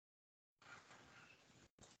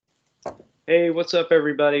Hey, what's up,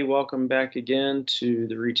 everybody? Welcome back again to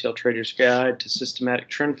the Retail Trader's Guide to Systematic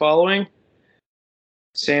Trend Following.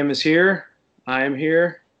 Sam is here. I am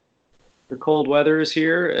here. The cold weather is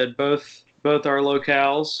here at both our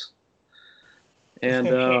locales,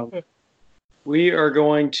 and we are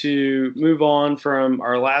going to move on from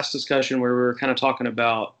our last discussion where we were kind of talking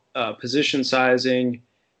about position sizing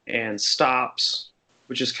and stops,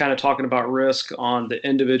 which is kind of talking about risk on the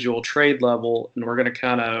individual trade level. And we're going to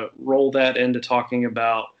kind of roll that into talking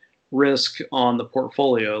about risk on the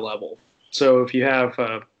portfolio level. So if you have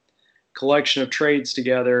a collection of trades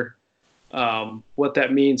together, what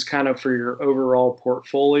that means kind of for your overall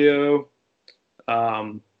portfolio,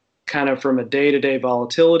 kind of from a day-to-day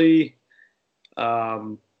volatility,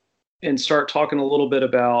 and start talking a little bit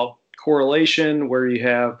about correlation, where you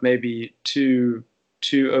have maybe two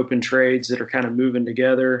open trades that are kind of moving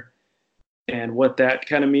together, and what that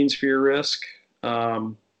kind of means for your risk.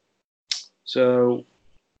 So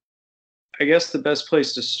I guess the best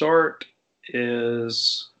place to start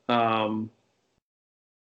is to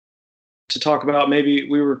talk about, maybe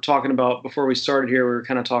we were talking about before we started here, we were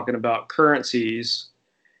kind of talking about currencies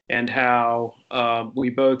and how we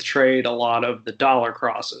both trade a lot of the dollar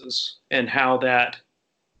crosses, and how that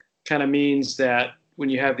kind of means that when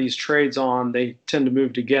you have these trades on, they tend to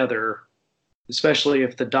move together, especially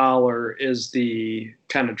if the dollar is the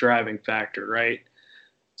kind of driving factor, right?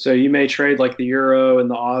 So you may trade like the euro and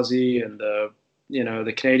the Aussie and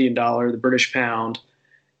the Canadian dollar, the British pound,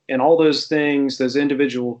 and all those things, those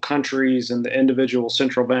individual countries and the individual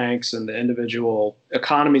central banks and the individual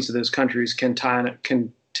economies of those countries can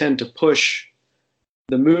tend to push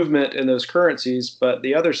the movement in those currencies. But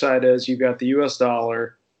the other side is you've got the U.S.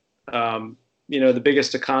 dollar, the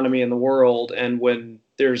biggest economy in the world, and when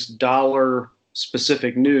there's dollar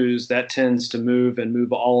specific news, that tends to move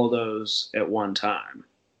all of those at one time.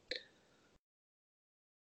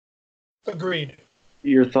 Agreed.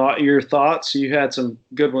 Your thoughts. You had some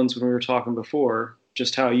good ones when we were talking before,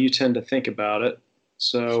 just how you tend to think about it.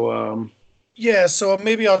 So Yeah, so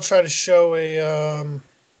maybe I'll try to show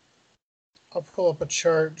I'll pull up a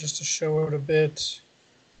chart just to show it a bit.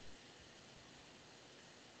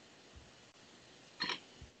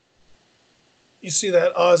 You see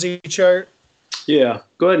that Aussie chart? yeah,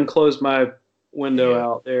 go ahead and close my window Yeah.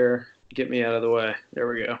 out there. Get me out of the way. There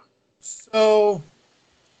we go. So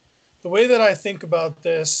the way that I think about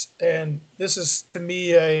this, and this is to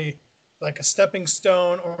me like a stepping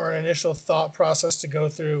stone or an initial thought process to go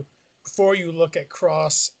through before you look at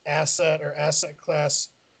cross asset or asset class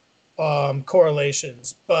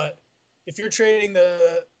correlations. But if you're trading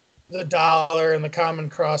the dollar and the common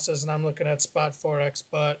crosses, and I'm looking at spot forex,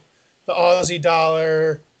 but the Aussie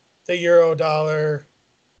dollar, the euro dollar,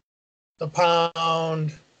 the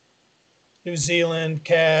pound, New Zealand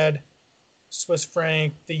CAD, Swiss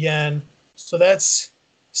franc, the yen. So that's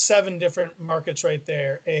 7 different markets right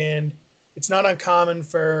there, and it's not uncommon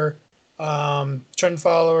for trend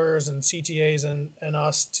followers and CTAs and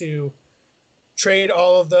us to trade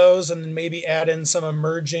all of those and maybe add in some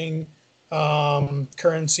emerging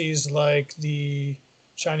currencies like the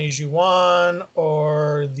Chinese yuan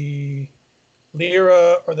or the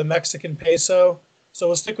lira or the Mexican peso. So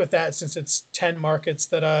we'll stick with that since it's 10 markets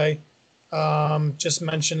that I just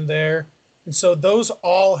mentioned there. And so those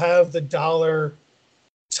all have the dollar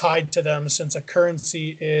tied to them, since a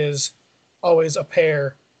currency is always a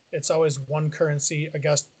pair. It's always one currency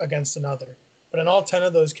against another. But in all 10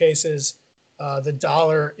 of those cases, the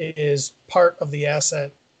dollar is part of the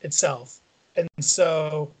asset itself. And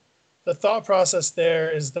so the thought process there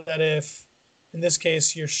is that if, in this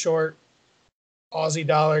case, you're short Aussie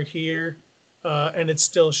dollar here, and it's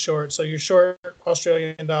still short. So you're short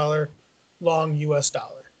Australian dollar, long US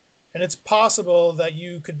dollar. And it's possible that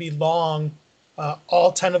you could be long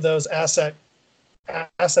all 10 of those assets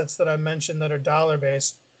that I mentioned that are dollar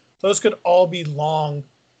based. Those could all be long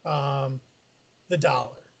the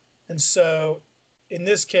dollar. And so in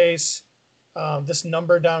this case, this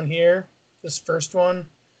number down here, this first one,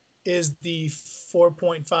 is the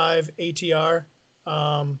 4.5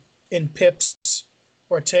 ATR in pips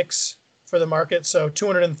or ticks for the market. So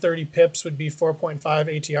 230 pips would be 4.5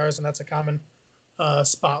 ATRs, and that's a common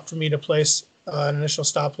spot for me to place an initial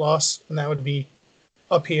stop loss, and that would be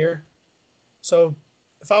up here. So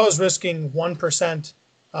if I was risking 1%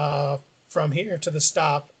 from here to the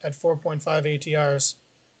stop at 4.5 ATRs,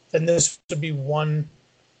 then this would be 1%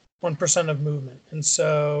 of movement. And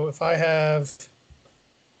so if I have,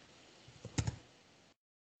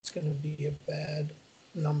 it's going to be a bad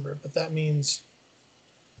number, but that means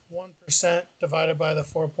 1% divided by the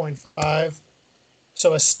 4.5.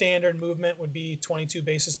 So a standard movement would be 22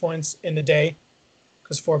 basis points in the day,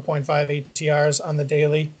 because 4.5 ATRs on the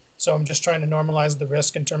daily. So I'm just trying to normalize the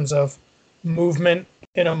risk in terms of movement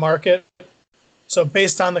in a market. So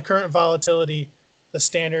based on the current volatility, the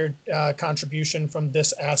standard contribution from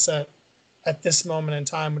this asset at this moment in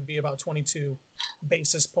time would be about 22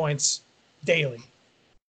 basis points daily.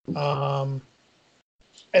 And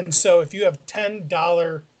so if you have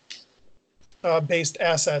 $10 based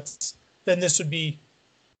assets, then this would be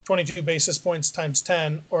 22 basis points times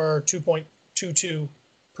 10, or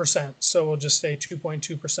 2.22%. So we'll just say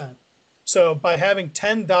 2.2%. So by having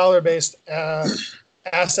 $10 based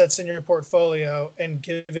assets in your portfolio and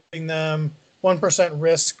giving them 1%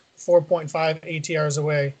 risk, 4.5 ATRs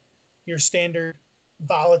away, your standard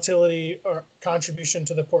volatility or contribution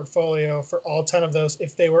to the portfolio for all 10 of those,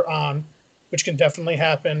 if they were on, which can definitely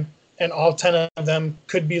happen, and all 10 of them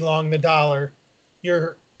could be long the dollar,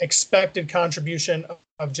 your expected contribution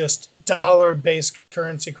of just dollar-based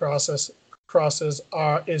currency crosses is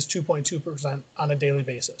 2.2% on a daily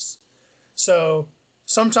basis. So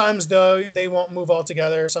sometimes, though, they won't move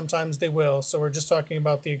altogether. Sometimes they will. So we're just talking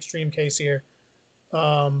about the extreme case here.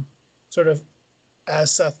 Sort of,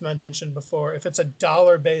 as Seth mentioned before, if it's a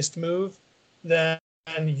dollar-based move, then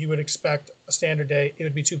you would expect a standard day, it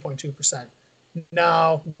would be 2.2%.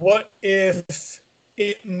 Now, what if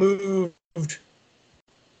it moved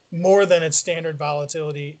more than its standard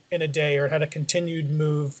volatility in a day, or it had a continued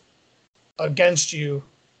move against you,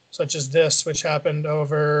 such as this, which happened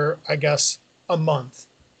over, I guess, a month?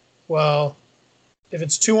 Well, if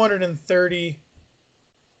it's 230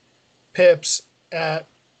 pips at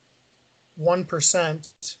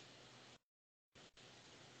 1%,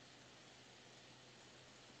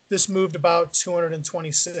 this moved about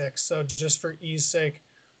 226. So just for ease sake,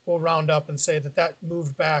 we'll round up and say that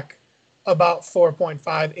moved back about 4.5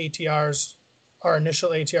 ATRs, our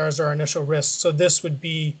initial ATRs, our initial risk. So this would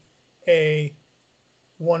be a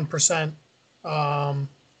 1%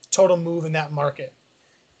 total move in that market.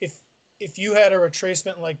 If you had a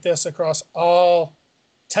retracement like this across all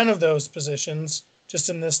 10 of those positions, just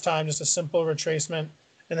in this time, just a simple retracement,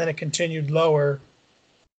 and then it continued lower,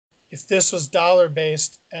 if this was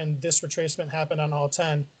dollar-based and this retracement happened on all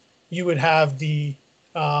 10, you would have the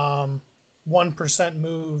 1%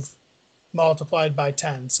 move multiplied by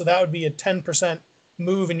 10. So that would be a 10%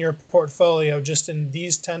 move in your portfolio just in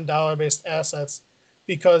these $10 based assets,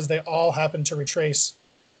 because they all happen to retrace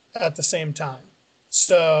at the same time.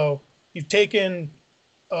 So you've taken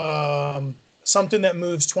something that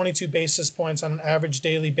moves 22 basis points on an average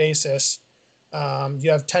daily basis. You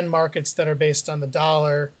have 10 markets that are based on the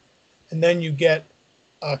dollar, and then you get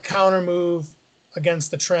a counter move against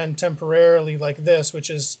the trend temporarily like this, which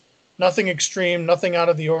is nothing extreme, nothing out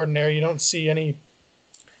of the ordinary. You don't see any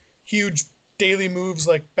huge daily moves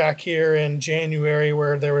like back here in January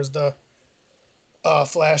where there was the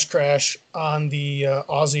flash crash on the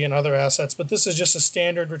Aussie and other assets. But this is just a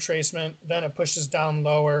standard retracement. Then it pushes down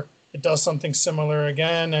lower. It does something similar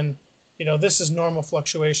again. And, this is normal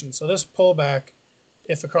fluctuation. So this pullback,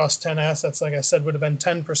 if across 10 assets, like I said, would have been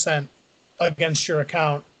 10% against your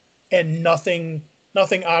account, and nothing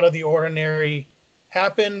out of the ordinary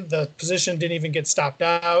happened. The position didn't even get stopped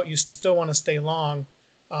out. You still want to stay long,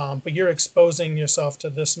 but you're exposing yourself to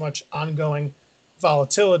this much ongoing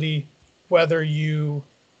volatility, whether you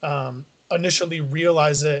initially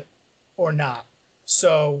realize it or not.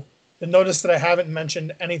 So you'll notice that I haven't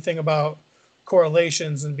mentioned anything about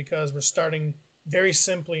correlations, and because we're starting very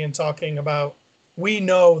simply and talking about, we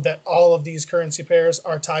know that all of these currency pairs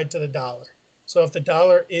are tied to the dollar. So if the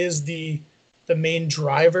dollar is the main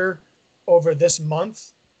driver over this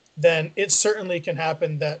month, then it certainly can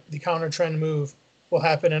happen that the counter trend move will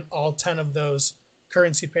happen in all 10 of those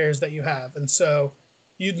currency pairs that you have. And so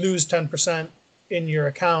you'd lose 10% in your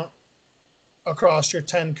account across your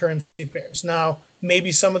 10 currency pairs. Now,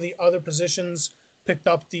 maybe some of the other positions picked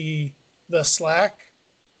up the slack,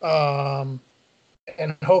 and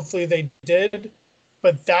hopefully they did,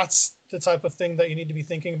 but that's the type of thing that you need to be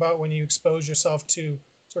thinking about when you expose yourself to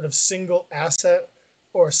sort of single asset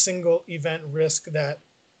or single event risk, that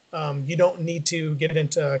you don't need to get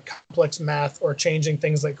into complex math or changing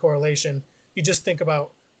things like correlation. You just think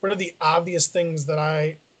about, what are the obvious things that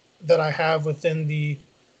I have within the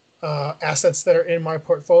assets that are in my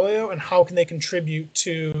portfolio, and how can they contribute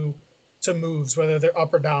to moves, whether they're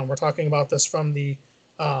up or down. We're talking about this from the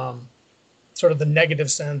sort of the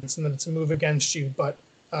negative sense, and that it's a move against you, but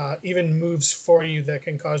even moves for you that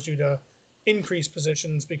can cause you to increase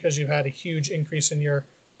positions because you've had a huge increase in your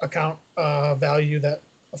account value that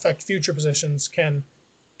affect future positions can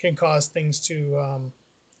cause things to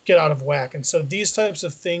get out of whack. And so these types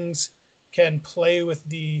of things can play with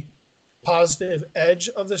the positive edge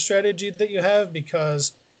of the strategy that you have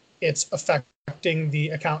because it's affecting the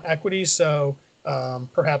account equity. So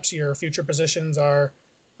perhaps your future positions are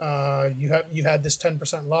you had this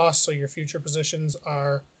 10% loss, so your future positions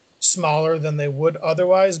are smaller than they would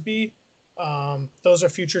otherwise be. Those are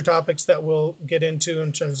future topics that we'll get into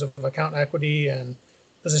in terms of account equity and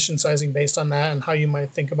position sizing based on that, and how you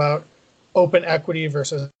might think about open equity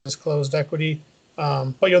versus closed equity.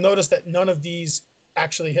 But you'll notice that none of these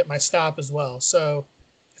actually hit my stop as well. So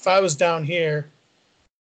if I was down here,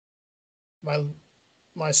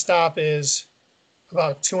 my stop is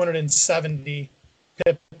about 270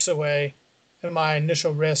 pips away, and my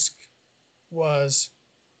initial risk was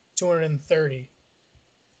 230,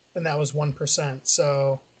 and that was 1%.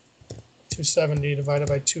 So 270 divided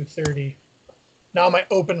by 230. Now my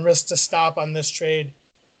open risk to stop on this trade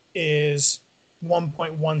is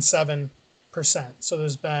 1.17%. So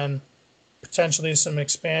there's been potentially some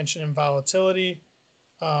expansion in volatility.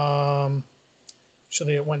 Actually,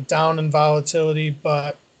 it went down in volatility,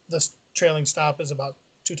 but this trailing stop is about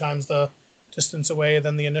 2 times the distance away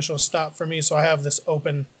than the initial stop for me. So I have this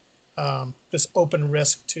open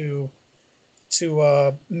risk to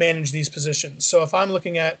manage these positions. So if I'm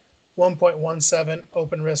looking at 1.17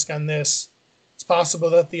 open risk on this, it's possible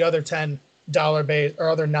that the other 10 dollar-based or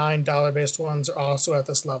other 9 dollar-based ones are also at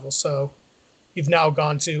this level. So you've now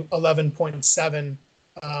gone to 11.7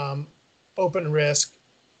 open risk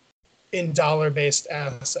in dollar-based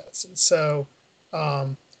assets. And so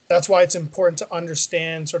that's why it's important to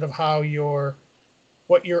understand sort of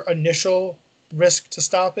what your initial risk to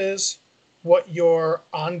stop is, what your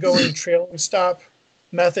ongoing trailing stop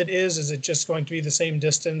method is. Is it just going to be the same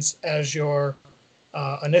distance as your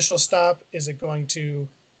initial stop? Is it going to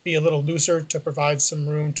be a little looser to provide some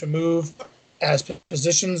room to move as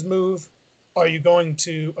positions move? Are you going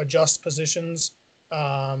to adjust positions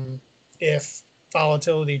if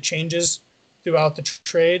volatility changes throughout the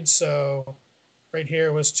trade? So right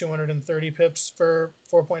here was 230 pips for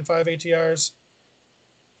 4.5 ATRs.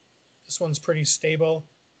 This one's pretty stable.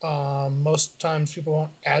 Most times people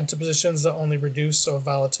won't add to positions, they'll only reduce. So if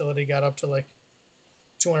volatility got up to like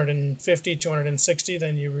 250, 260,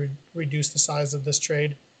 then you reduce the size of this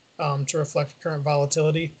trade to reflect current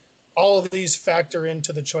volatility. All of these factor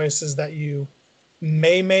into the choices that you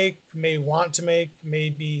may make, may want to make, may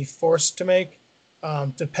be forced to make,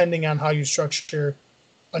 depending on how you structure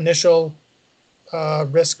initial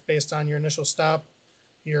risk based on your initial stop,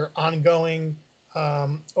 your ongoing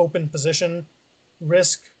open position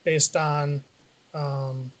risk based on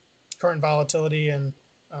current volatility and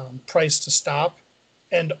price to stop,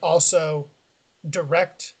 and also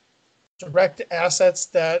direct assets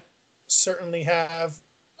that certainly have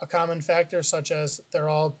a common factor, such as they're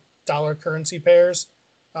all dollar currency pairs.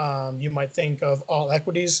 You might think of all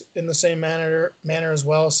equities in the same manner as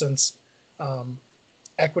well, since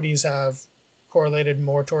equities have correlated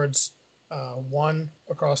more towards one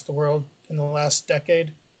across the world in the last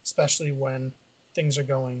decade, especially when things are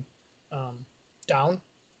going down.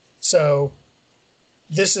 So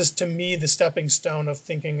this is, to me, the stepping stone of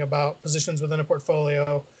thinking about positions within a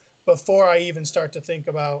portfolio before I even start to think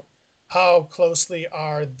about how closely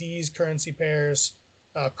are these currency pairs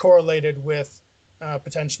correlated with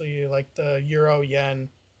potentially like the euro yen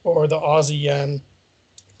or the Aussie yen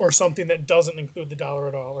or something that doesn't include the dollar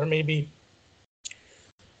at all, or maybe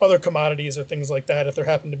other commodities or things like that if there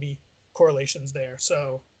happen to be correlations there.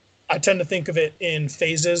 So I tend to think of it in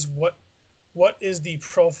phases. What is the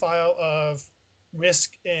profile of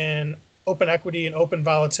risk in open equity and open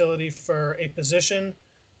volatility for a position?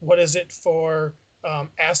 What is it for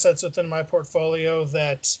assets within my portfolio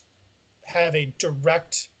that have a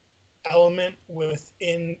direct element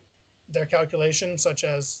within their calculation, such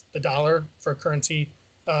as the dollar for currency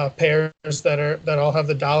pairs that all have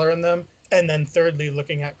the dollar in them? And then thirdly,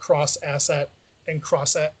 looking at cross asset and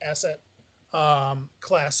cross asset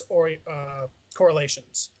class or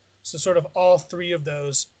correlations. So sort of all three of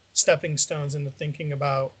those stepping stones into thinking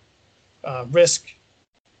about risk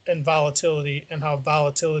and volatility, and how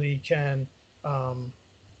volatility can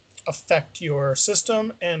affect your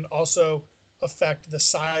system and also affect the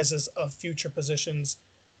sizes of future positions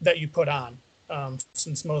that you put on.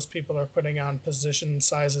 Since most people are putting on position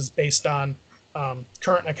sizes based on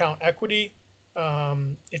current account equity,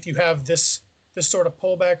 if you have this sort of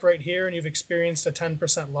pullback right here and you've experienced a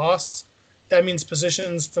 10% loss, that means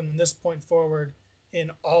positions from this point forward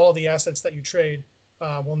in all the assets that you trade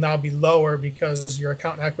will now be lower, because your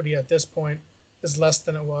account equity at this point is less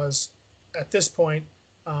than it was at this point.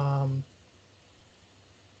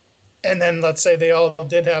 And then let's say they all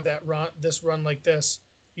did have that run like this,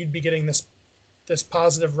 you'd be getting this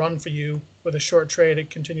positive run for you with a short trade. It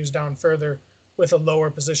continues down further with a lower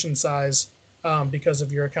position size because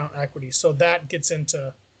of your account equity. So that gets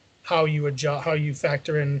into how you adjust, how you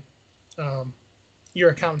factor in your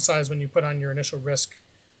account size when you put on your initial risk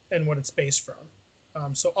and what it's based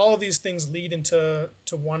from. So all of these things lead into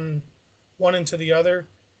one into the other.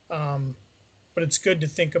 But it's good to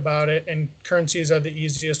think about it. And currencies are the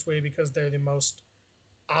easiest way because they're the most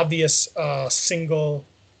obvious single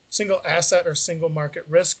asset or single market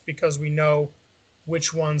risk, because we know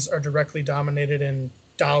which ones are directly dominated in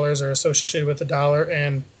dollars or associated with the dollar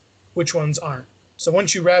and which ones aren't. So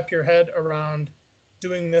once you wrap your head around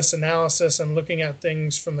doing this analysis and looking at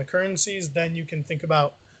things from the currencies, then you can think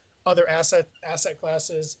about other asset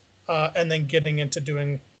classes and then getting into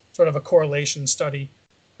doing sort of a correlation study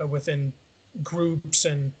within groups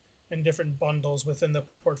and different bundles within the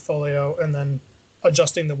portfolio, and then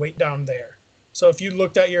adjusting the weight down there. So if you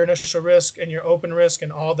looked at your initial risk and your open risk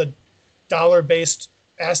and all the dollar-based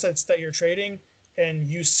assets that you're trading, and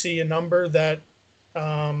you see a number that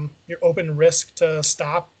your open risk to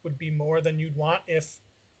stop would be more than you'd want if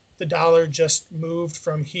the dollar just moved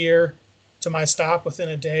from here to my stop within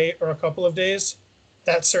a day or a couple of days,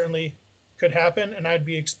 that certainly could happen, and I'd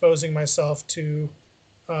be exposing myself to,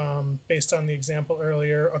 based on the example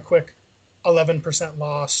earlier, a quick 11%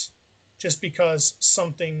 loss just because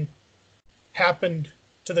something happened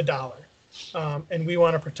to the dollar. And we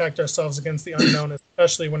want to protect ourselves against the unknown,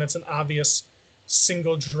 especially when it's an obvious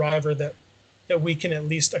single driver that we can at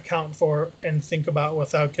least account for and think about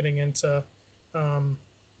without getting into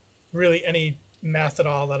really any math at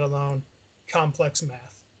all, let alone complex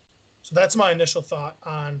math. So that's my initial thought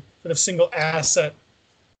on sort of single asset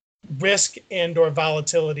risk and or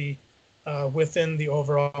volatility within the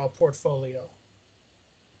overall portfolio.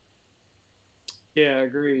 Yeah,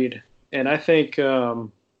 agreed. And I think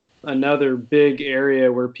another big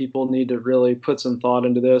area where people need to really put some thought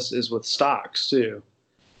into this is with stocks too.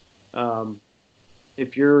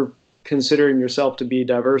 If you're considering yourself to be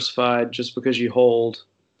diversified just because you hold,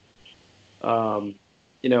 a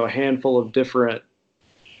handful of different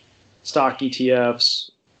stock ETFs,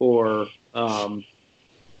 or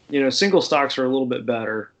single stocks are a little bit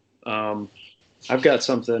better. I've got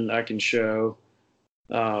something I can show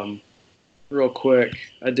real quick.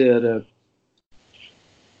 I did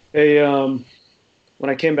when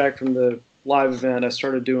I came back from the live event, I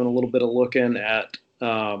started doing a little bit of looking at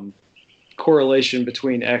correlation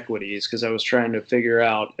between equities, because I was trying to figure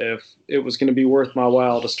out if it was going to be worth my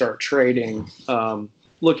while to start trading,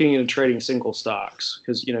 looking into trading single stocks,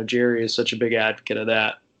 because Jerry is such a big advocate of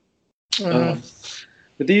that.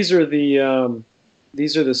 But these are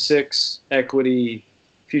the 6 equity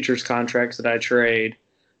futures contracts that I trade.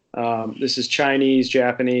 This is Chinese,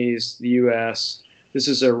 Japanese, the U.S. This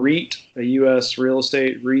is a REIT, a U.S. real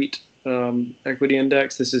estate REIT equity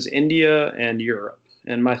index. This is India and Europe.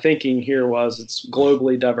 And my thinking here was it's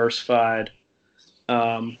globally diversified.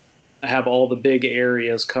 I have all the big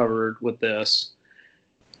areas covered with this.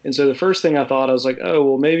 And so the first thing I thought, I was like, oh,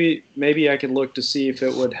 well, maybe I could look to see if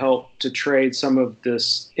it would help to trade some of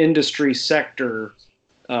this industry sector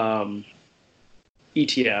ETFs,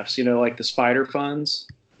 like the spider funds.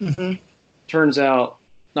 Mm-hmm. Turns out,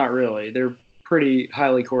 not really. They're pretty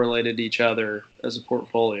highly correlated to each other as a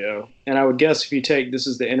portfolio. And I would guess this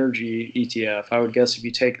is the energy ETF, I would guess if you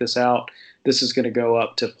take this out, this is going to go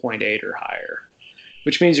up to 0.8 or higher,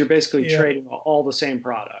 which means you're basically trading all the same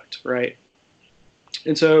product, right?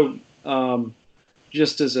 And so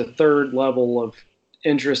just as a third level of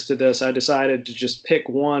interest to this, I decided to just pick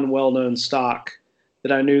one well-known stock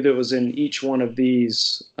that I knew that was in each one of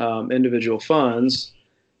these individual funds.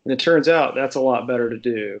 And it turns out that's a lot better to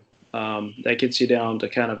do. That gets you down to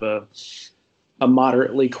kind of a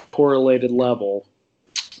moderately correlated level.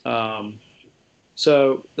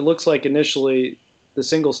 So it looks like initially the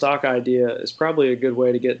single stock idea is probably a good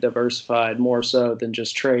way to get diversified, more so than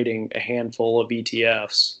just trading a handful of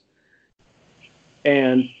ETFs.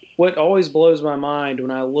 And what always blows my mind when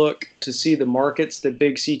I look to see the markets that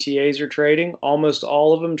big CTAs are trading, almost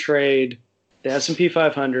all of them trade the S&P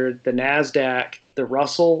 500, the NASDAQ, the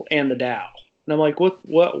Russell, and the Dow. And I'm like,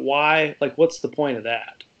 why? Like, what's the point of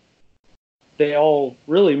that? They all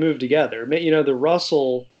really move together. The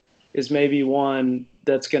Russell is maybe one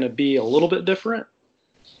that's going to be a little bit different.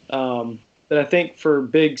 But I think for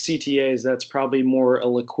big CTAs, that's probably more a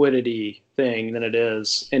liquidity thing than it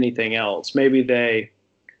is anything else. Maybe they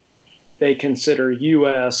consider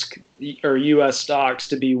U.S. stocks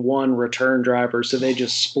to be one return driver, so they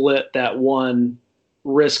just split that one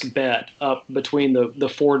risk bet up between the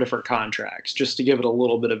four different contracts just to give it a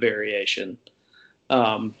little bit of variation.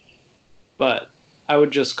 But I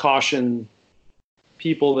would just caution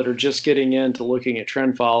people that are just getting into looking at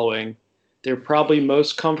trend following. They're probably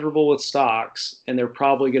most comfortable with stocks, and they're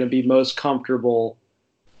probably going to be most comfortable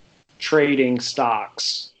trading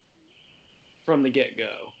stocks from the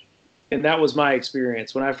get-go. And that was my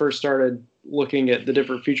experience. When I first started looking at the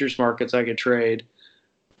different futures markets I could trade,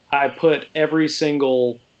 I put every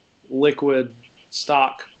single liquid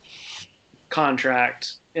stock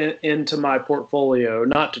contract into my portfolio,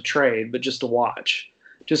 not to trade, but just to watch,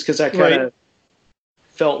 just because I kind of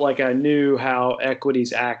felt like I knew how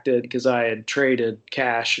equities acted because I had traded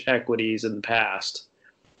cash equities in the past.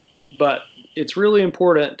 But it's really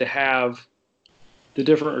important to have the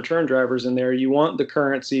different return drivers in there. You want the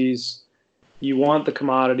currencies, you want the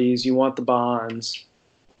commodities, you want the bonds,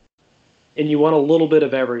 and you want a little bit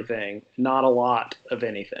of everything, not a lot of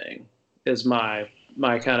anything, is my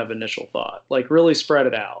kind of initial thought. Like, really spread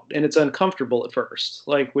it out. And it's uncomfortable at first.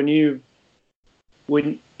 Like,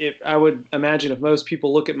 if I would imagine if most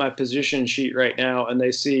people look at my position sheet right now and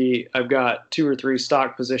they see I've got 2 or 3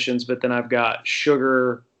 stock positions, but then I've got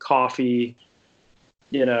sugar, coffee,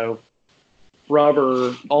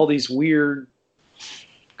 rubber, all these weird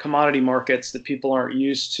commodity markets that people aren't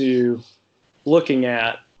used to looking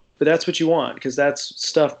at. But that's what you want, because that's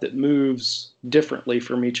stuff that moves differently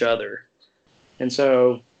from each other. And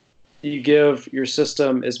so you give your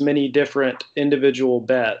system as many different individual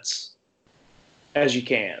bets as you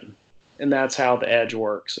can. And that's how the edge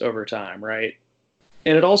works over time, right?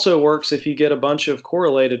 And it also works if you get a bunch of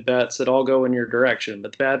correlated bets that all go in your direction.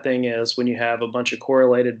 But the bad thing is when you have a bunch of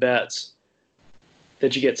correlated bets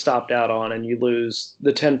that you get stopped out on and you lose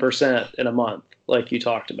the 10% in a month, like you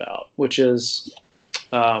talked about, which is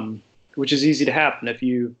easy to happen if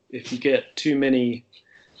you get too many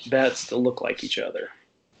bets that look like each other.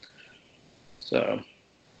 So,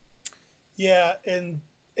 yeah, and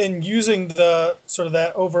using the sort of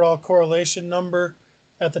that overall correlation number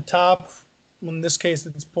at the top, in this case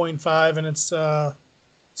it's 0.5 and it's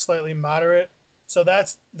slightly moderate. So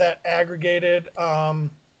that's that aggregated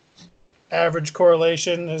average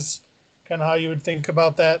correlation is kind of how you would think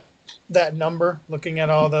about that number, looking at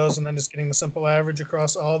all those and then just getting the simple average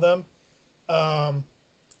across all of them.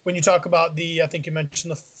 When you talk about I think you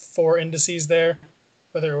mentioned the 4 indices there,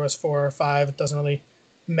 whether it was 4 or 5, it doesn't really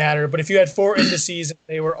matter. But if you had 4 indices and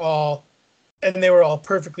they were all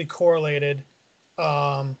perfectly correlated,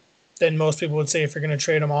 then most people would say if you're going to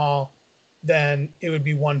trade them all, then it would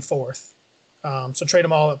be 1/4. So trade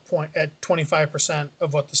them all at 25%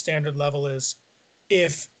 of what the standard level is.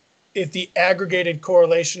 If the aggregated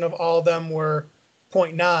correlation of all of them were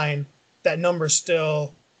 0.9, that number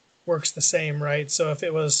still works the same, right? So if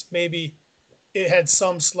it was maybe it had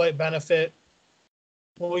some slight benefit,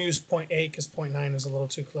 we'll use 0.8 because 0.9 is a little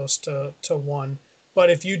too close to 1. But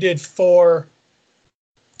if you did 4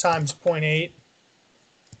 times 0.8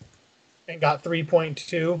 and got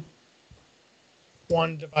 3.2,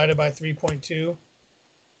 1 divided by 3.2,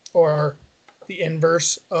 or the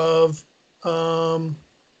inverse of 2,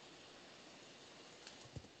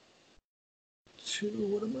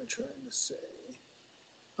 what am I trying to say?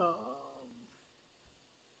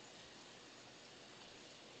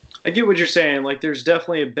 I get what you're saying. Like, there's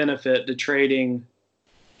definitely a benefit to trading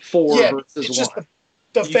 4 versus 1. Just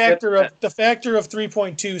the factor of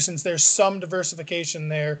 3.2, since there's some diversification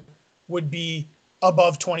there, would be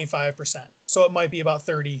above 25%. So it might be about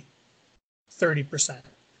 30%.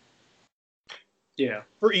 Yeah.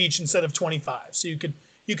 For each instead of 25. So you could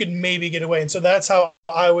maybe get away. And so that's how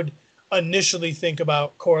I would initially think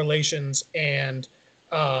about correlations and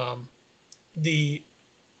the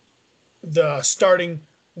starting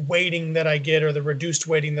weighting that I get, or the reduced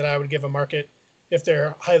weighting that I would give a market if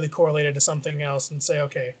they're highly correlated to something else, and say,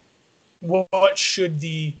 okay,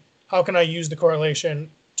 how can I use the correlation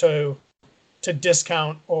to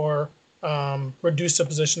discount or reduce the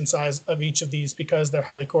position size of each of these because they're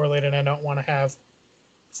highly correlated and I don't want to have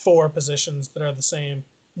 4 positions that are the same.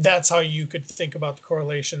 That's how you could think about the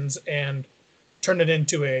correlations and turn it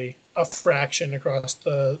into a fraction across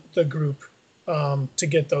the group to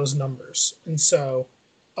get those numbers. And so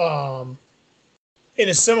in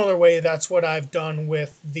a similar way, that's what I've done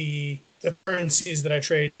with the currencies that I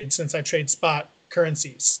trade, since I trade spot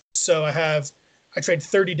currencies. So I trade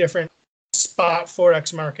 30 different spot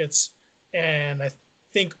Forex markets, and I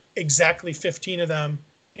think exactly 15 of them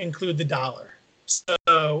include the dollar.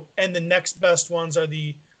 So, and the next best ones are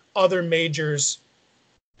the other majors,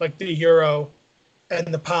 like the euro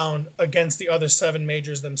and the pound, against the other 7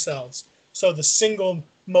 majors themselves. So the single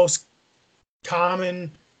most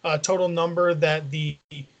common total number that the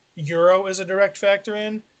euro is a direct factor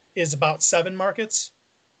in is about 7 markets.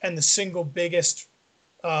 And the single biggest,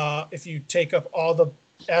 if you take up all the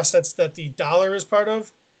assets that the dollar is part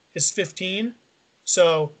of, is 15.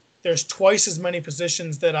 So there's twice as many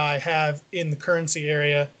positions that I have in the currency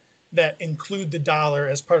area that include the dollar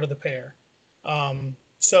as part of the pair.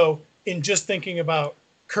 So in just thinking about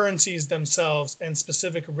currencies themselves and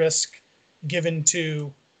specific risk given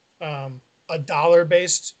to a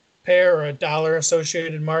dollar-based pair or a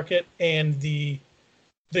dollar-associated market and the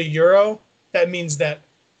euro, that means that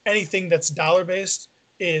anything that's dollar-based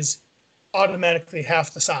is automatically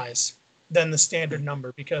half the size than the standard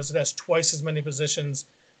number because it has twice as many positions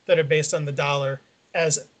that are based on the dollar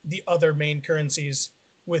as the other main currencies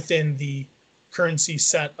within the currency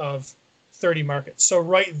set of 30 markets. So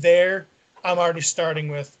right there, I'm already starting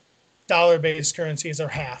with dollar-based currencies are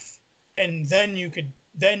half. And then you could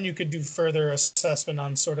do further assessment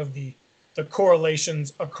on sort of the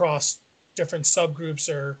correlations across different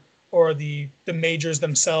subgroups or the majors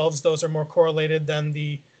themselves. Those are more correlated than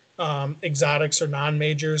the exotics or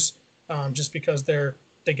non-majors, just because they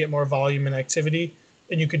get more volume and activity,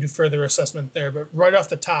 and you could do further assessment there. But right off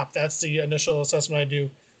the top, that's the initial assessment I do.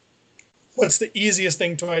 What's the easiest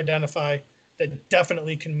thing to identify that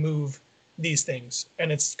definitely can move these things?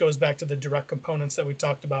 And it goes back to the direct components that we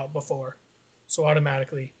talked about before. So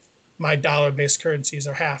automatically, my dollar-based currencies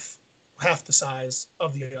are half the size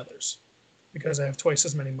of the others because I have twice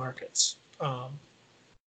as many markets.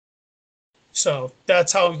 So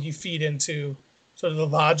that's how you feed into sort of the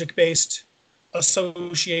logic-based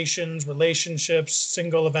associations, relationships,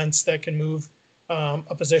 single events that can move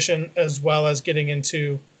a position, as well as getting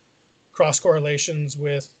into cross correlations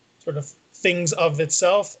with sort of things of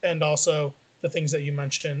itself and also the things that you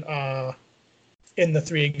mentioned in the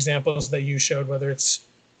 3 examples that you showed, whether it's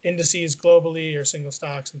indices globally or single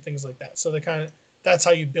stocks and things like that. So that's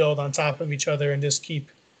how you build on top of each other and just keep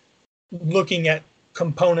looking at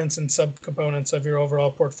components and subcomponents of your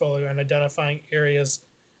overall portfolio and identifying areas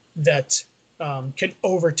that can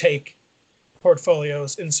overtake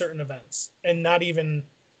portfolios in certain events, and not even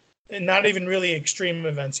really extreme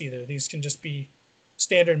events either. These can just be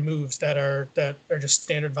standard moves that are just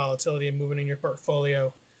standard volatility and moving in your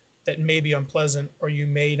portfolio that may be unpleasant, or you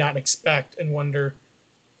may not expect and wonder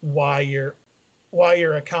why your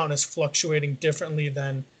account is fluctuating differently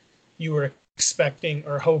than you were expecting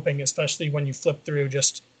or hoping, especially when you flip through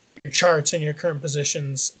just your charts and your current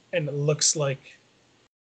positions and it looks like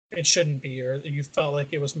it shouldn't be, or you felt like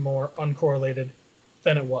it was more uncorrelated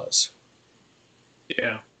than it was.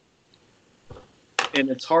 Yeah. And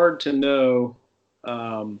it's hard to know.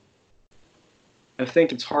 I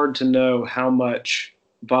think it's hard to know how much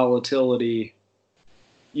volatility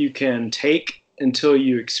you can take until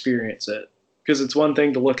you experience it. Because it's one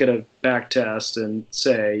thing to look at a back test and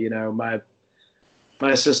say, you know, my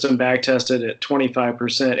system back tested at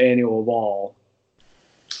 25% annual vol.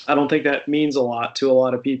 I don't think that means a lot to a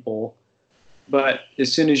lot of people. But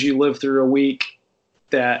as soon as you live through a week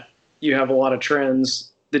that you have a lot of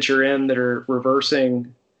trends that you're in that are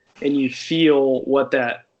reversing, and you feel what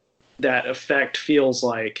that effect feels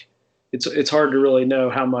like, it's hard to really know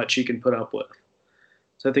how much you can put up with.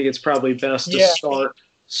 So I think it's probably best to start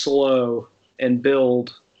slow and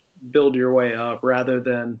build your way up rather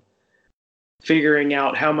than figuring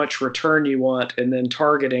out how much return you want and then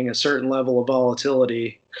targeting a certain level of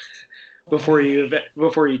volatility before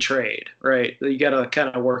you trade, right? You got to kind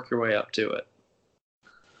of work your way up to it.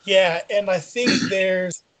 Yeah, and I think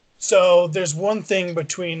there's one thing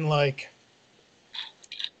between like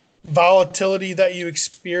volatility that you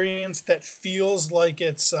experience that feels like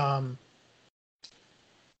it's I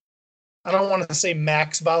don't want to say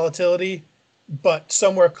max volatility, but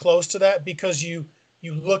somewhere close to that, because you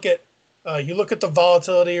look at the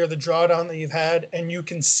volatility or the drawdown that you've had, and you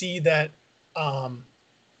can see that an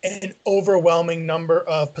overwhelming number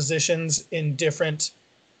of positions in different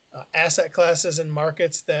asset classes and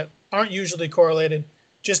markets that aren't usually correlated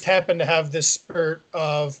just happen to have this spurt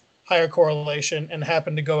of higher correlation and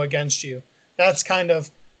happen to go against you. That's kind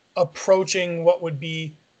of approaching what would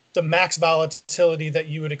be the max volatility that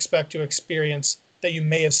you would expect to experience that you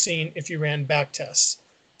may have seen if you ran back tests.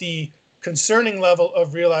 The concerning level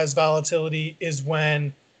of realized volatility is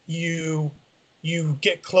when you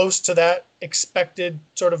get close to that expected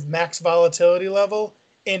sort of max volatility level,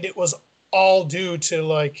 and it was all due to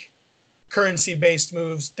like currency-based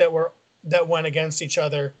moves that went against each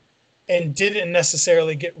other and didn't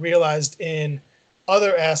necessarily get realized in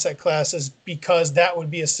other asset classes, because that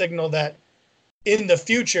would be a signal that in the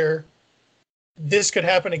future this could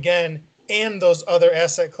happen again and those other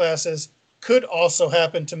asset classes could also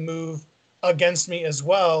happen to move against me as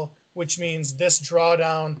well, which means this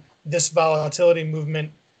drawdown, this volatility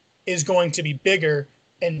movement is going to be bigger,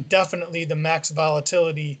 and definitely the max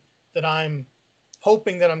volatility that I'm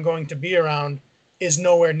hoping that I'm going to be around is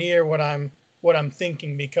nowhere near what I'm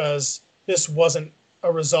thinking, because this wasn't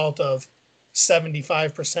a result of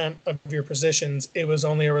 75% of your positions. It was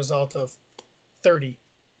only a result of 30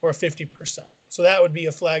 or 50%. So that would be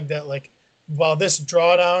a flag that, like, while this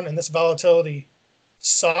drawdown and this volatility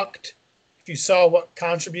sucked, if you saw what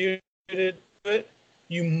contributed to it,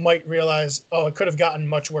 you might realize, oh, it could have gotten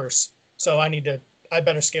much worse. So I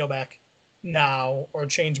better scale back now or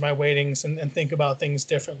change my weightings and think about things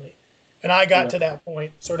differently. And I got to that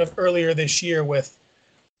point sort of earlier this year with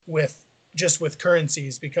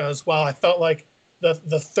currencies, because while I felt like the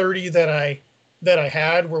 30 that I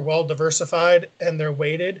had were well diversified and they're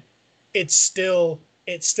weighted, it's still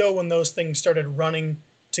when those things started running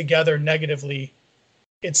together negatively,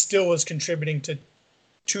 it still was contributing to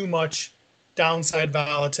too much downside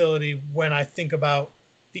volatility when I think about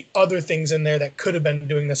the other things in there that could have been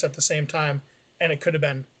doing this at the same time, and it could have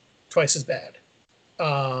been twice as bad.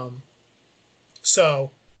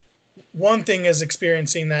 So one thing is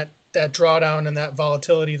experiencing that drawdown and that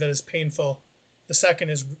volatility that is painful. The second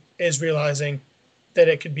is realizing that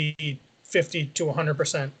it could be 50 to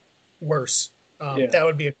 100% worse. That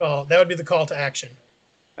would be a call. That would be the call to action.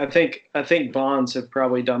 I think bonds have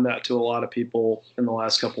probably done that to a lot of people in the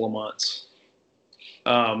last couple of months.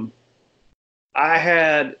 I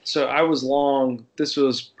was long, this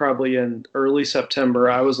was probably in early September.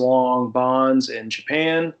 I was long bonds in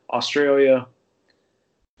Japan, Australia,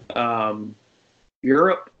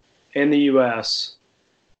 Europe, and the US.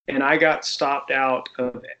 And I got stopped out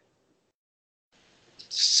of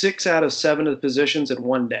 6 out of 7 of the positions in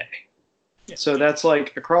one day. Yeah. So that's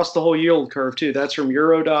like across the whole yield curve too. That's from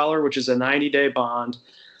Euro dollar, which is a 90-day bond,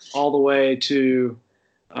 all the way to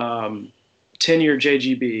 10-year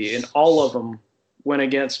JGB, and all of them went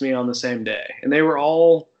against me on the same day. And they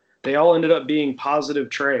all ended up being positive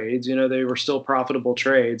trades. You know, they were still profitable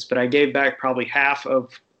trades, but I gave back probably half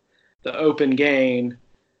of the open gain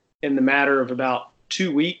in the matter of about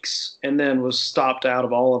 2 weeks, and then was stopped out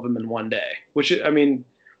of all of them in one day, which, I mean,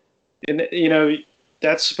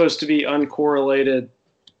 that's supposed to be uncorrelated.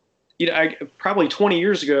 Probably 20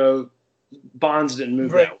 years ago, bonds didn't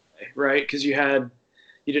move that way, right? Because you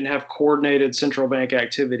didn't have coordinated central bank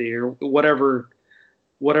activity, or whatever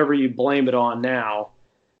you blame it on now.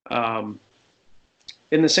 And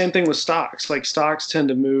the same thing with stocks. Like, stocks tend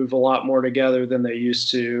to move a lot more together than they used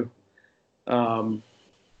to. And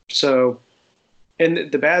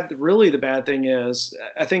the bad thing is,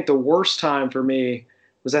 I think the worst time for me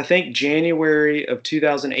was, I think, January of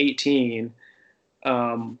 2018,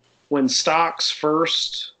 when stocks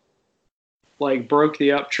first broke the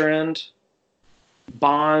uptrend,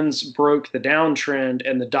 bonds broke the downtrend,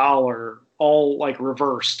 and the dollar all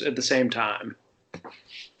reversed at the same time.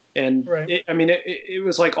 And it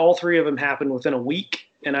was like all three of them happened within a week,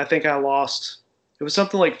 and I think I lost. It was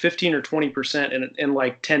something like 15 or 20% in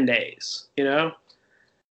like 10 days,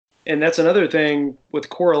 And that's another thing with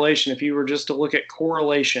correlation. If you were just to look at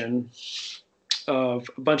correlation of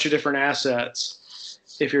a bunch of different assets,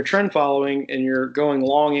 if you're trend following and you're going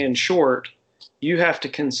long and short, you have to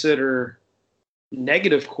consider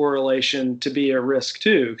negative correlation to be a risk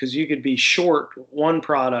too, because you could be short one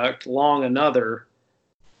product, long another,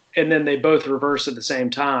 and then they both reverse at the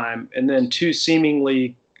same time, and then two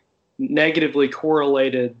seemingly negatively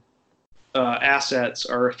correlated assets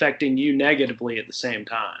are affecting you negatively at the same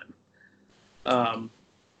time.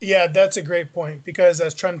 Yeah, that's a great point, because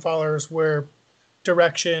as trend followers, we're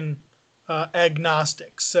direction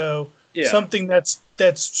agnostic. So something that's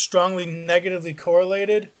strongly negatively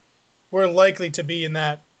correlated, we're likely to be in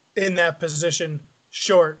that position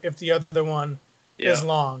short if the other one is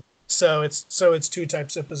long. So it's two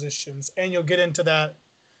types of positions, and you'll get into that.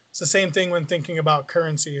 It's the same thing when thinking about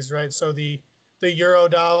currencies, right? So the euro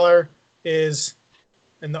dollar is,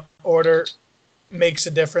 in the order, makes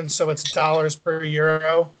a difference. So it's dollars per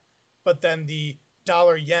euro, but then the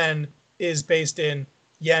dollar yen is based in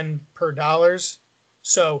yen per dollars.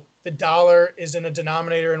 So the dollar is in a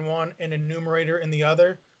denominator in one and a numerator in the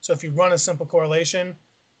other. So if you run a simple correlation,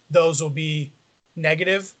 those will be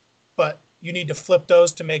negative, but you need to flip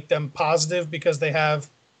those to make them positive because they have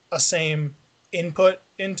a same input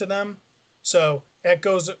into them. So that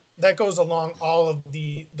goes along all of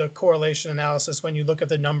the correlation analysis. When you look at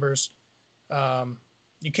the numbers,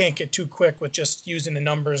 you can't get too quick with just using the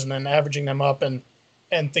numbers and then averaging them up and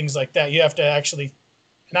things like that. You have to actually,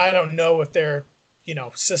 and I don't know if they're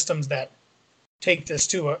systems that take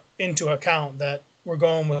this into account that we're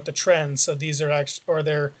going with the trend. So these are actually, or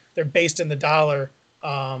they're based in the dollar.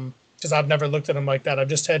 Because I've never looked at them like that. I've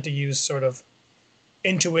just had to use sort of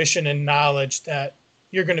intuition and knowledge that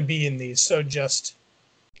you're going to be in these. So just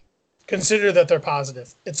consider that they're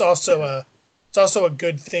positive. It's also a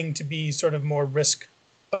good thing to be sort of more risk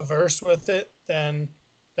averse with it than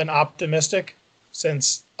optimistic,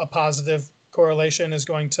 since a positive correlation is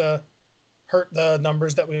going to hurt the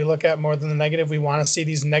numbers that we look at more than the negative. We want to see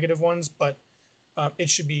these negative ones, but it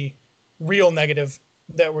should be real negative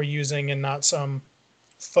that we're using and not some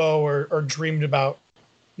faux or dreamed about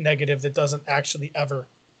negative that doesn't actually ever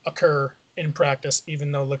occur in practice,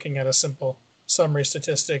 even though looking at a simple summary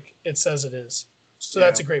statistic, it says it is. So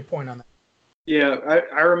that's a great point on that. Yeah,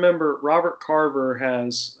 I remember Robert Carver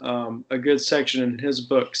has a good section in his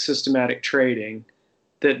book, Systematic Trading,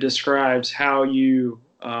 that describes how you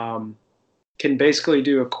can basically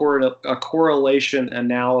do a correlation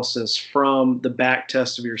analysis from the back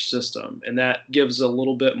test of your system. And that gives a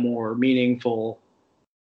little bit more meaningful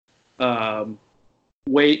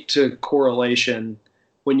weight to correlation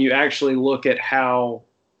when you actually look at how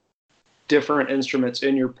different instruments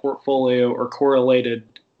in your portfolio are correlated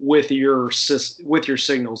with your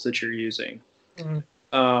signals that you're using.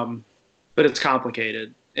 Mm-hmm. But it's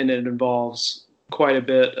complicated, and it involves quite a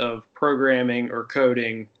bit of programming or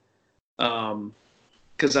coding,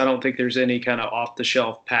 because I don't think there's any kind of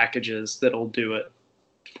off-the-shelf packages that'll do it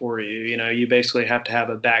for you. You know, you basically have to have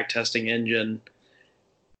a back testing engine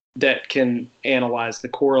that can analyze the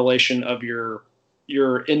correlation of your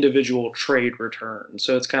individual trade return.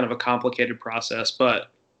 So it's kind of a complicated process, but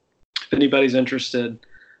if anybody's interested,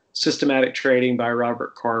 Systematic Trading by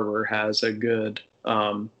Robert Carver has a good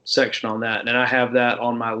section on that. And I have that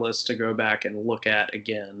on my list to go back and look at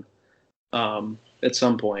again at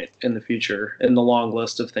some point in the future, in the long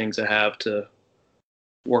list of things I have to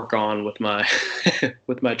work on with my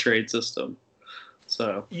with my trade system.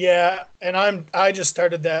 So yeah, and I just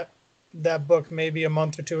started that book maybe a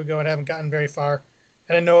month or two ago and haven't gotten very far.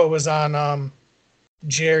 And I know it was on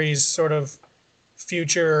Jerry's sort of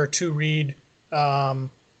future to read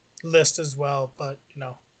list as well, but you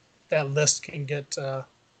know, that list can get a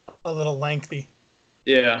little lengthy.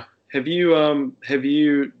 Yeah. Have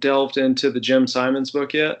you delved into the Jim Simons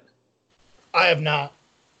book yet? I have not.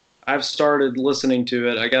 I've started listening to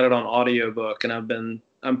it. I got it on audiobook, and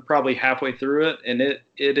I'm probably halfway through it, and it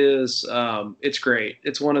is it's great.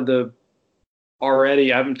 It's one of the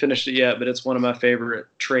I haven't finished it yet, but it's one of my favorite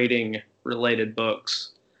trading related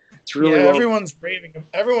books. It's really everyone's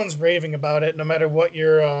raving about it, no matter what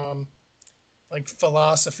your like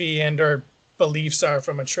philosophy and or beliefs are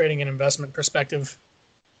from a trading and investment perspective.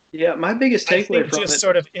 Yeah, my biggest takeaway from just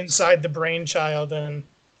sort of inside the brainchild and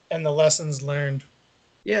the lessons learned.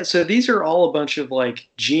 Yeah, so these are all a bunch of like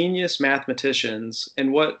genius mathematicians,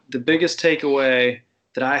 and what the biggest takeaway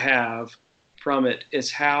that I have from it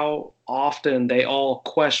is how often they all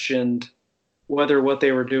questioned whether what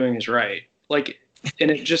they were doing is right. Like,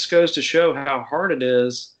 and it just goes to show how hard it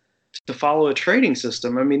is to follow a trading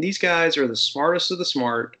system. I mean, these guys are the smartest of the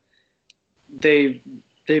smart. They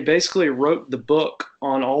basically wrote the book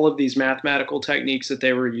on all of these mathematical techniques that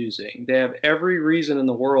they were using. They have every reason in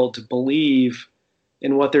the world to believe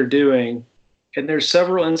in what they're doing. And there's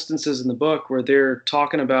several instances in the book where they're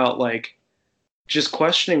talking about like just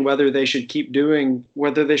questioning whether they should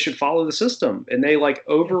whether they should follow the system. And they like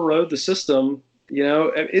overrode the system. You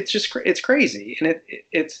know, it's crazy. And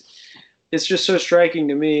it's just so striking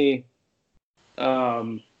to me how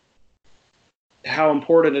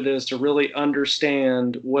important it is to really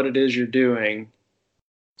understand what it is you're doing.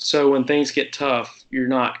 So when things get tough, you're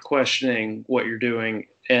not questioning what you're doing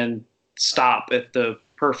and stop at the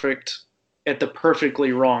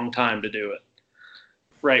perfectly wrong time to do it.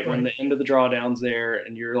 Right. When the end of the drawdown's there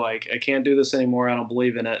and you're like, I can't do this anymore. I don't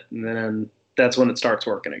believe in it. And then that's when it starts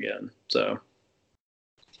working again. So.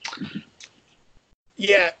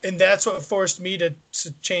 Yeah. And that's what forced me to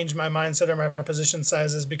change my mindset or my position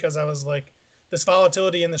sizes, because I was like, this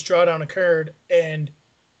volatility in this drawdown occurred and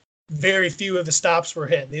very few of the stops were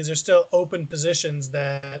hit. These are still open positions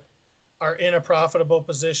that are in a profitable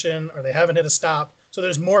position or they haven't hit a stop. So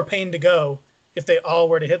there's more pain to go if they all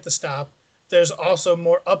were to hit the stop. There's also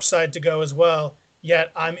more upside to go as well.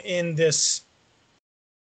 Yet I'm in this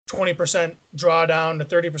 20% drawdown to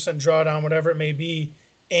 30% drawdown, whatever it may be.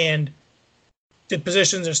 And the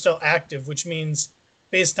positions are still active, which means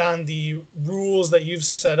based on the rules that you've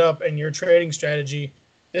set up and your trading strategy,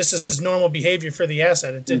 this is normal behavior for the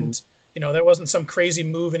asset. It didn't, there wasn't some crazy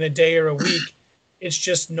move in a day or a week. It's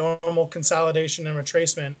just normal consolidation and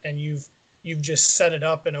retracement, and you've just set it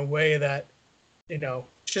up in a way that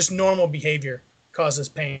just normal behavior causes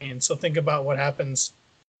pain. So think about what happens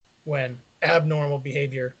when abnormal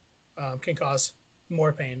behavior can cause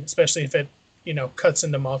more pain, especially if it, cuts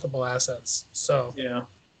into multiple assets. So Yeah.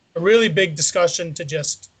 a really big discussion to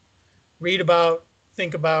just read about,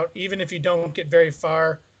 think about, even if you don't get very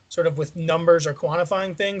far sort of with numbers or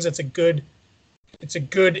quantifying things, it's a good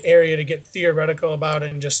area to get theoretical about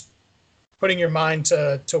and just putting your mind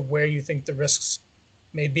to where you think the risks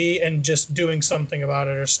may be and just doing something about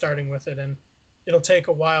it or starting with it. And it'll take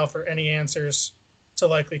a while for any answers to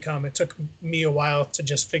likely come. It took me a while to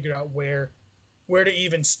just figure out where to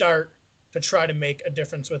even start to try to make a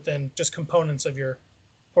difference within just components of your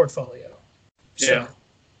portfolio. Yeah.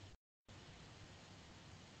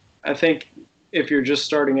 I think if you're just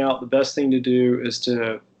starting out, the best thing to do is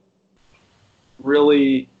to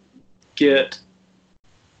really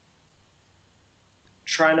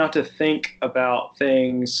try not to think about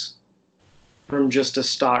things from just a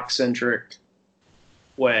stock centric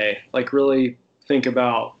way. Like really think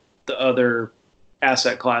about the other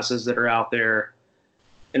asset classes that are out there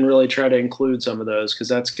and really try to include some of those, because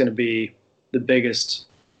that's going to be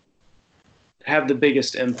have the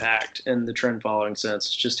biggest impact in the trend following sense.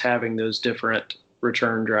 It's just having those different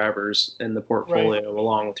return drivers in the portfolio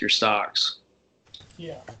along with your stocks.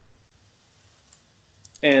 Yeah.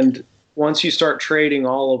 And once you start trading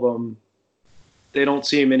all of them, they don't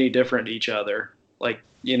seem any different to each other. Like,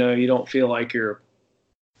 you don't feel like you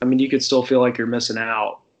could still feel like you're missing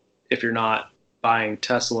out if you're not buying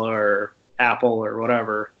Tesla or Apple or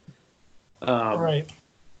whatever. Right.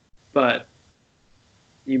 But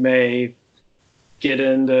you may get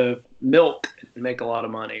into milk and make a lot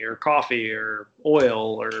of money, or coffee or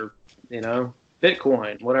oil or,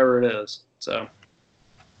 Bitcoin, whatever it is. So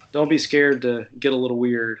don't be scared to get a little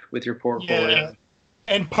weird with your portfolio. Yeah.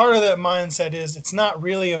 And part of that mindset is it's not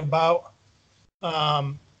really about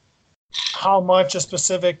how much a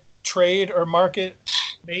specific trade or market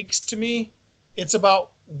makes to me. It's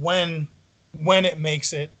about when it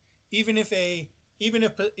makes it. Even if a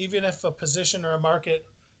position or a market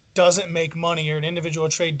doesn't make money, or an individual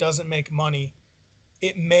trade doesn't make money,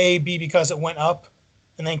 it may be because it went up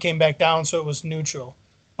and then came back down, so it was neutral.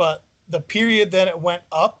 But the period that it went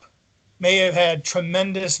up may have had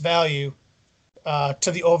tremendous value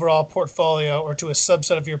to the overall portfolio or to a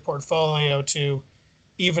subset of your portfolio to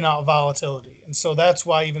even out volatility. And so that's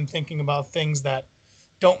why even thinking about things that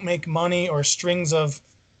don't make money or strings of,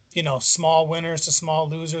 small winners to small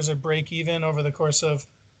losers or break even over the course of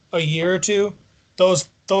a year or two, those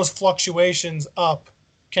fluctuations up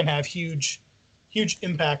can have huge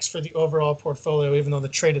impacts for the overall portfolio, even though the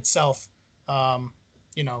trade itself,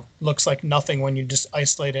 looks like nothing when you just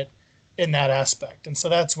isolate it in that aspect. And so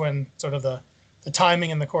that's when sort of the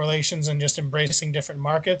timing and the correlations and just embracing different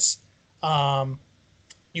markets,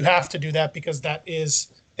 you have to do that, because that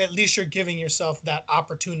is, at least you're giving yourself that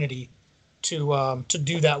opportunity to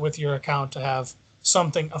do that with your account, to have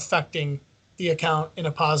something affecting the account in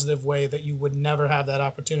a positive way that you would never have that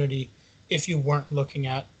opportunity if you weren't looking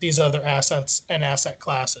at these other assets and asset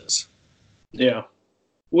classes. Yeah.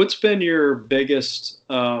 What's been the biggest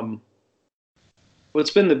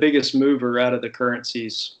mover out of the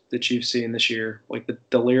currencies that you've seen this year? Like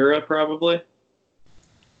the lira, probably?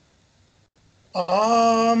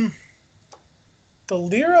 The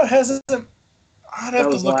lira hasn't. I'd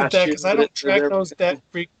have to look at that because I don't track those that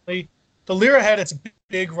frequently. The lira had its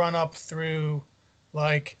big run up through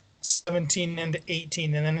like 17 into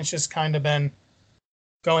 18, and then it's just kind of been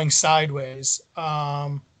going sideways.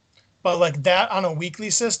 But like that on a weekly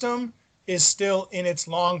system is still in its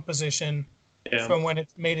long position from when it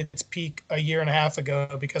made its peak a year and a half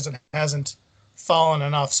ago, because it hasn't fallen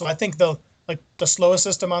enough. So I think the slowest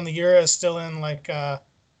system on the euro is still in like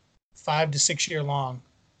 5 to 6 year long.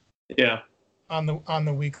 Yeah. On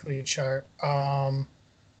the weekly chart.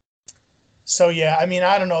 So yeah, I mean,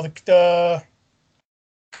 I don't know, the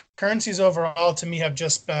currencies overall to me have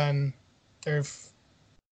just been they've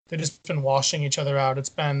just been washing each other out. It's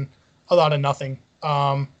been a lot of nothing,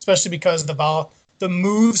 especially because the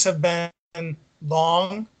moves have been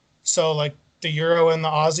long. So like the euro and the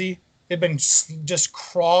Aussie, they've been just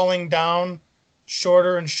crawling down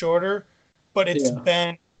shorter and shorter, but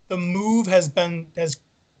the move has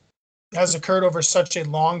occurred over such a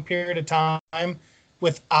long period of time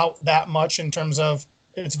without that much in terms of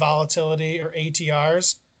its volatility or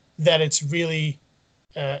ATRs, that it's really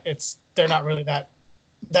they're not really that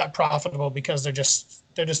profitable, because they're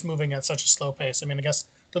just moving at such a slow pace. I mean, I guess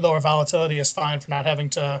the lower volatility is fine for not having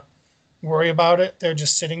to worry about it. They're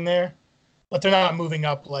just sitting there, but they're not moving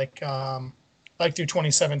up like through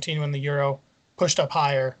 2017 when the euro pushed up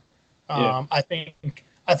higher. Yeah.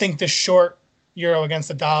 I think the short euro against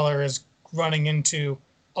the dollar is running into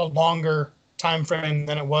a longer time frame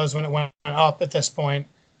than it was when it went up at this point,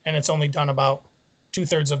 and it's only done about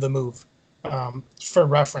 2/3 of the move, for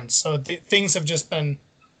reference. So things have just been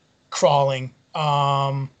crawling.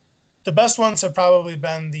 The best ones have probably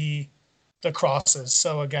been the crosses.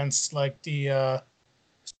 So against like the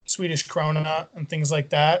Swedish krona and things like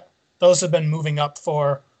that, those have been moving up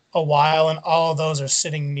for a while, and all of those are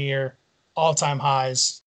sitting near all-time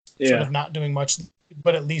highs, sort Yeah. of not doing much,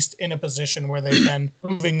 but at least in a position where they've been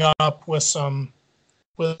moving up with some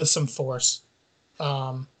force.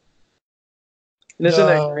 And isn't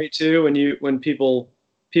that great too when people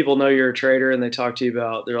know you're a trader and they talk to you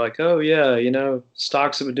about they're like, oh yeah,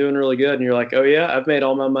 stocks have been doing really good, and you're like, oh yeah, I've made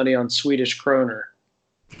all my money on Swedish kroner.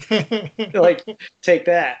 Like, take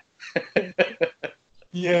that.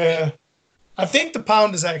 Yeah, I think the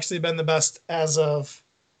pound has actually been the best as of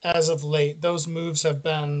late. Those moves have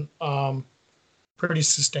been pretty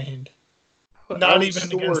sustained. Not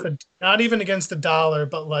even against the dollar,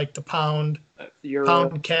 but like the pound, Euro.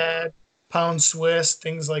 pound CAD, pound Swiss,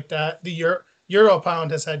 things like that. The euro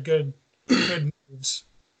pound has had good moves,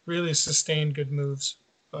 really sustained good moves.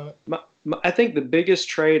 But I think the biggest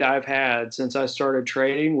trade I've had since I started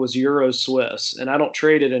trading was Euro Swiss, and I don't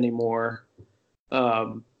trade it anymore.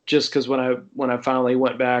 Just because when I finally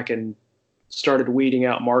went back and started weeding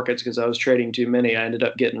out markets because I was trading too many, I ended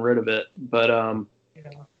up getting rid of it. But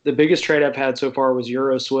yeah. the biggest trade I've had so far was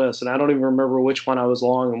Euro Swiss, and I don't even remember which one I was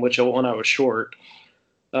long and which one I was short.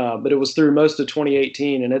 But it was through most of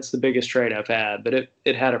 2018, and it's the biggest trade I've had. But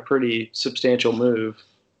it had a pretty substantial move.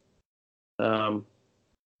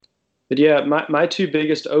 But yeah, my two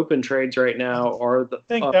biggest open trades right now are the I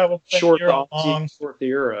think that will short the euro Aussie, long. short the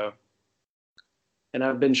euro, and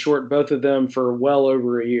I've been short both of them for well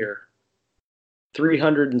over a year.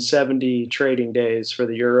 370 trading days for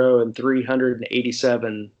the euro and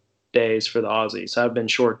 387 days for the Aussie. So I've been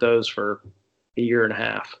short those for a year and a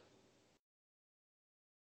half.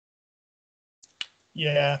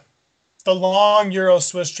 Yeah, the long euro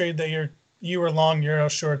Swiss trade that you were long euro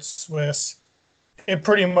short Swiss. It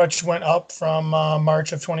pretty much went up from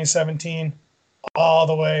March of 2017 all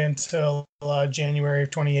the way until January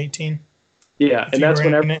of 2018. Yeah, If and you were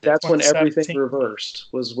in it in that's when everything 2017. reversed.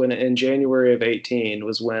 Was when in January of 18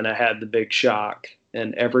 was when I had the big shock,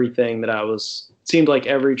 and everything that I was seemed like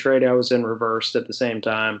every trade I was in reversed at the same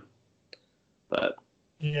time. But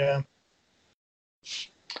Yeah.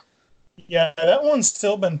 Yeah, that one's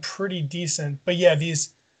still been pretty decent. But yeah, the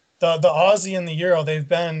Aussie and the Euro, they've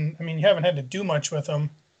been, I mean, you haven't had to do much with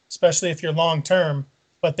them, especially if you're long term,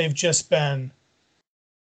 but they've just been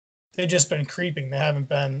creeping. They haven't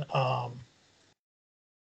been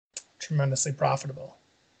tremendously profitable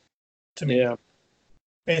to me yeah,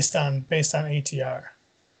 based on ATR.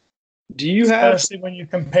 do you have? Especially when you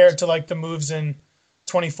compare it to like the moves in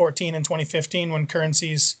 2014 and 2015 when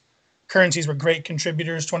currencies were great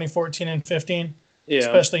contributors 2014 and 15, Yeah,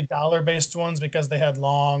 especially dollar based ones because they had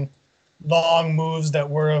long moves that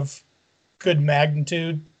were of good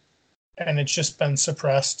magnitude, and it's just been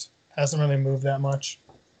suppressed, hasn't really moved that much.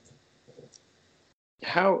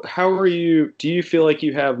 how are you? Do you feel like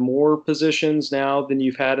you have more positions now than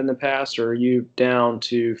you've had in the past, or are you down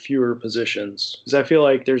to fewer positions? Because I feel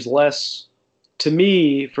like there's less. To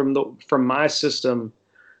me, from my system,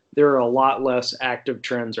 there are a lot less active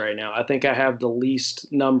trends right now. I think I have the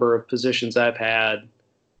least number of positions I've had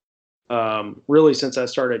really since I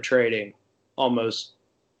started trading almost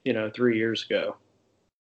 3 years ago.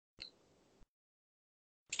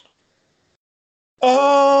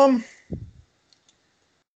 um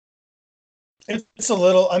it's a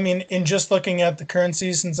little, I mean, in just looking at the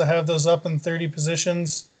currencies, since I have those up in 30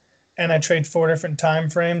 positions and I trade 4 different time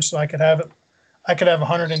frames, so I could have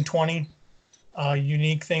 120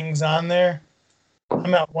 unique things on there.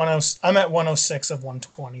 I'm at 106 of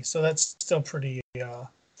 120, so that's still pretty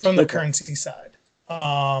from the Okay. currency side.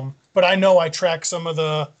 But I know I track some of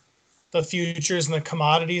the futures and the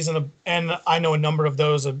commodities, and I know a number of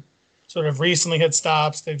those have sort of recently hit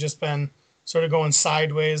stops. They've just been sort of going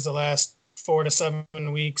sideways the last 4 to 7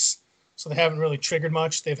 weeks, so they haven't really triggered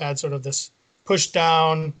much. They've had sort of this push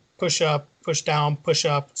down, push up, push down, push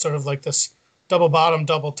up, sort of like this double bottom,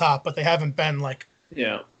 double top, but they haven't been like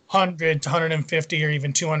Yeah. 100 to 150 or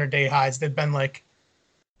even 200-day highs. They've been like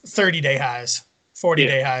 30-day highs,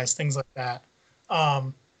 40-day Yeah. highs, things like that.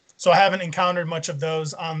 So I haven't encountered much of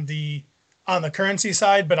those on the currency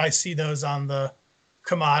side, but I see those on the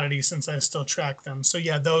commodity since I still track them. So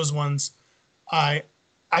yeah, those ones I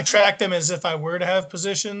track them as if I were to have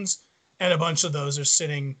positions, and a bunch of those are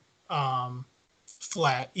sitting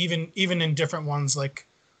flat, even in different ones like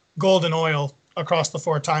gold and oil across the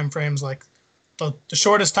 4 time frames. Like the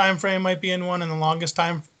shortest time frame might be in one, and the longest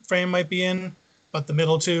time frame might be in, but the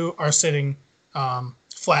middle two are sitting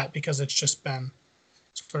flat because it's just been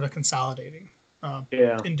sort of consolidating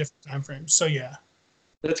in different time frames. So yeah,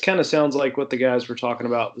 that kind of sounds like what the guys were talking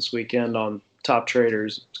about this weekend on Top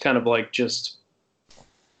Traders. It's kind of like just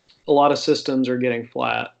a lot of systems are getting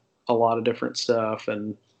flat, a lot of different stuff,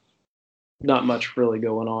 and not much really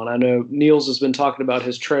going on. I know Niels has been talking about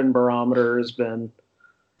his trend barometer has been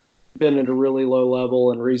at a really low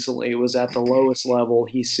level, and recently it was at the lowest level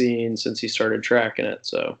he's seen since he started tracking it.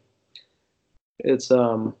 So it's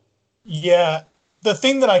yeah. The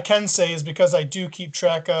thing that I can say is, because I do keep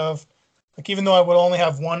track of, like, even though I would only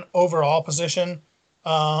have one overall position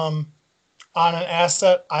on an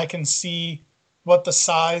asset, I can see what the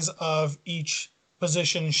size of each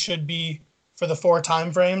position should be for the 4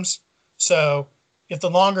 time frames. So if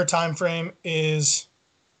the longer time frame is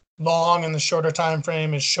long and the shorter time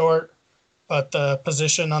frame is short, but the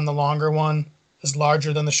position on the longer one is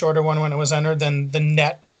larger than the shorter one when it was entered, then the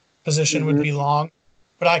net position would be long.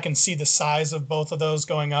 But I can see the size of both of those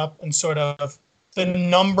going up, and sort of the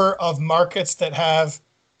number of markets that have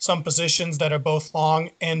some positions that are both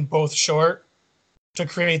long and both short to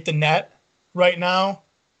create the net. Right now,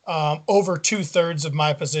 over 2/3 of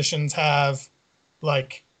my positions have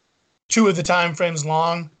like 2 of the time frames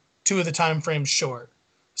long, 2 of the time frames short.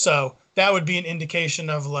 So that would be an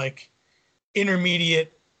indication of like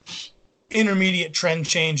intermediate trend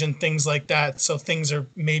change and things like that. So things are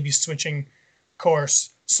maybe switching course.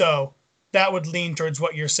 So that would lean towards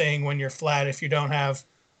what you're saying when you're flat. If you don't have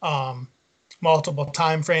multiple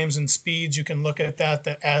time frames and speeds, you can look at that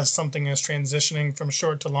as something is transitioning from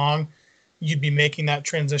short to long, you'd be making that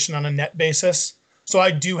transition on a net basis. So I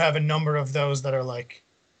do have a number of those that are like,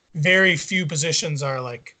 very few positions are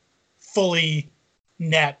like fully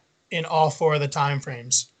net in all 4 of the time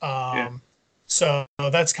frames. So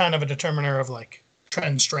that's kind of a determiner of like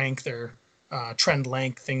trend strength or trend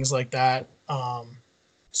length, things like that.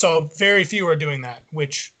 So very few are doing that,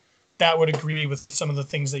 which that would agree with some of the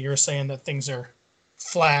things that you're saying, that things are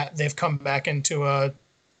flat. They've come back into a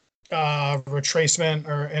retracement,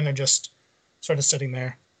 and they're just sort of sitting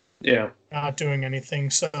there, not doing anything.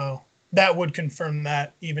 So that would confirm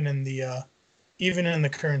that even in the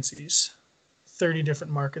currencies, 30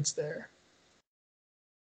 different markets there.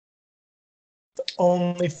 The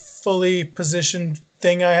only fully positioned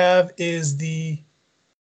thing I have is the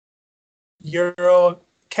Euro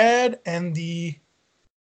CAD and the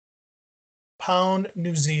Pound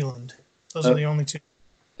New Zealand. Those are the only 2.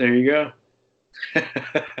 There you go.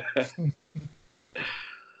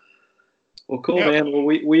 Well, cool, man. Well,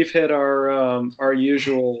 we've hit our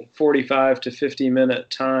usual 45 to 50-minute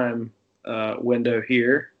time window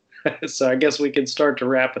here, so I guess we can start to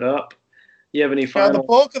wrap it up. You have any final? Yeah, the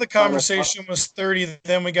bulk of the conversation was 30.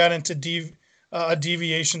 Then we got into a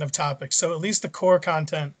deviation of topics. So at least the core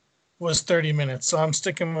content was 30 minutes. So I'm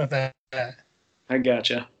sticking with that. I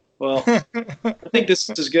gotcha. Well, I think this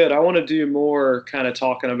is good. I want to do more kind of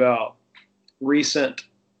talking about recent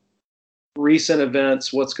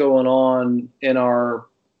events, what's going on in our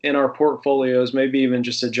portfolios, maybe even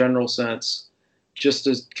just a general sense, just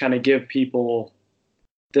to kind of give people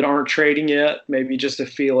that aren't trading yet maybe just a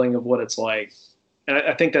feeling of what it's like. And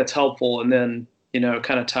I think that's helpful. And then,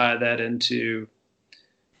 kind of tie that into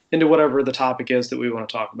whatever the topic is that we want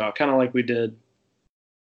to talk about, kind of like we did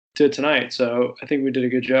tonight. So I think we did a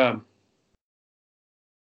good job.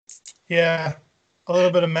 Yeah. A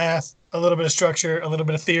little bit of math, a little bit of structure, a little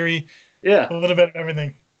bit of theory. Yeah. A little bit of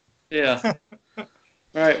everything. Yeah. All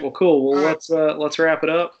right. Well, cool. Well, let's wrap it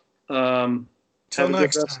up. Have a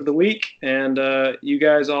good rest of the week. And you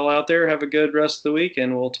guys all out there, have a good rest of the week,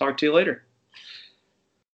 and we'll talk to you later.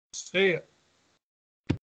 See ya.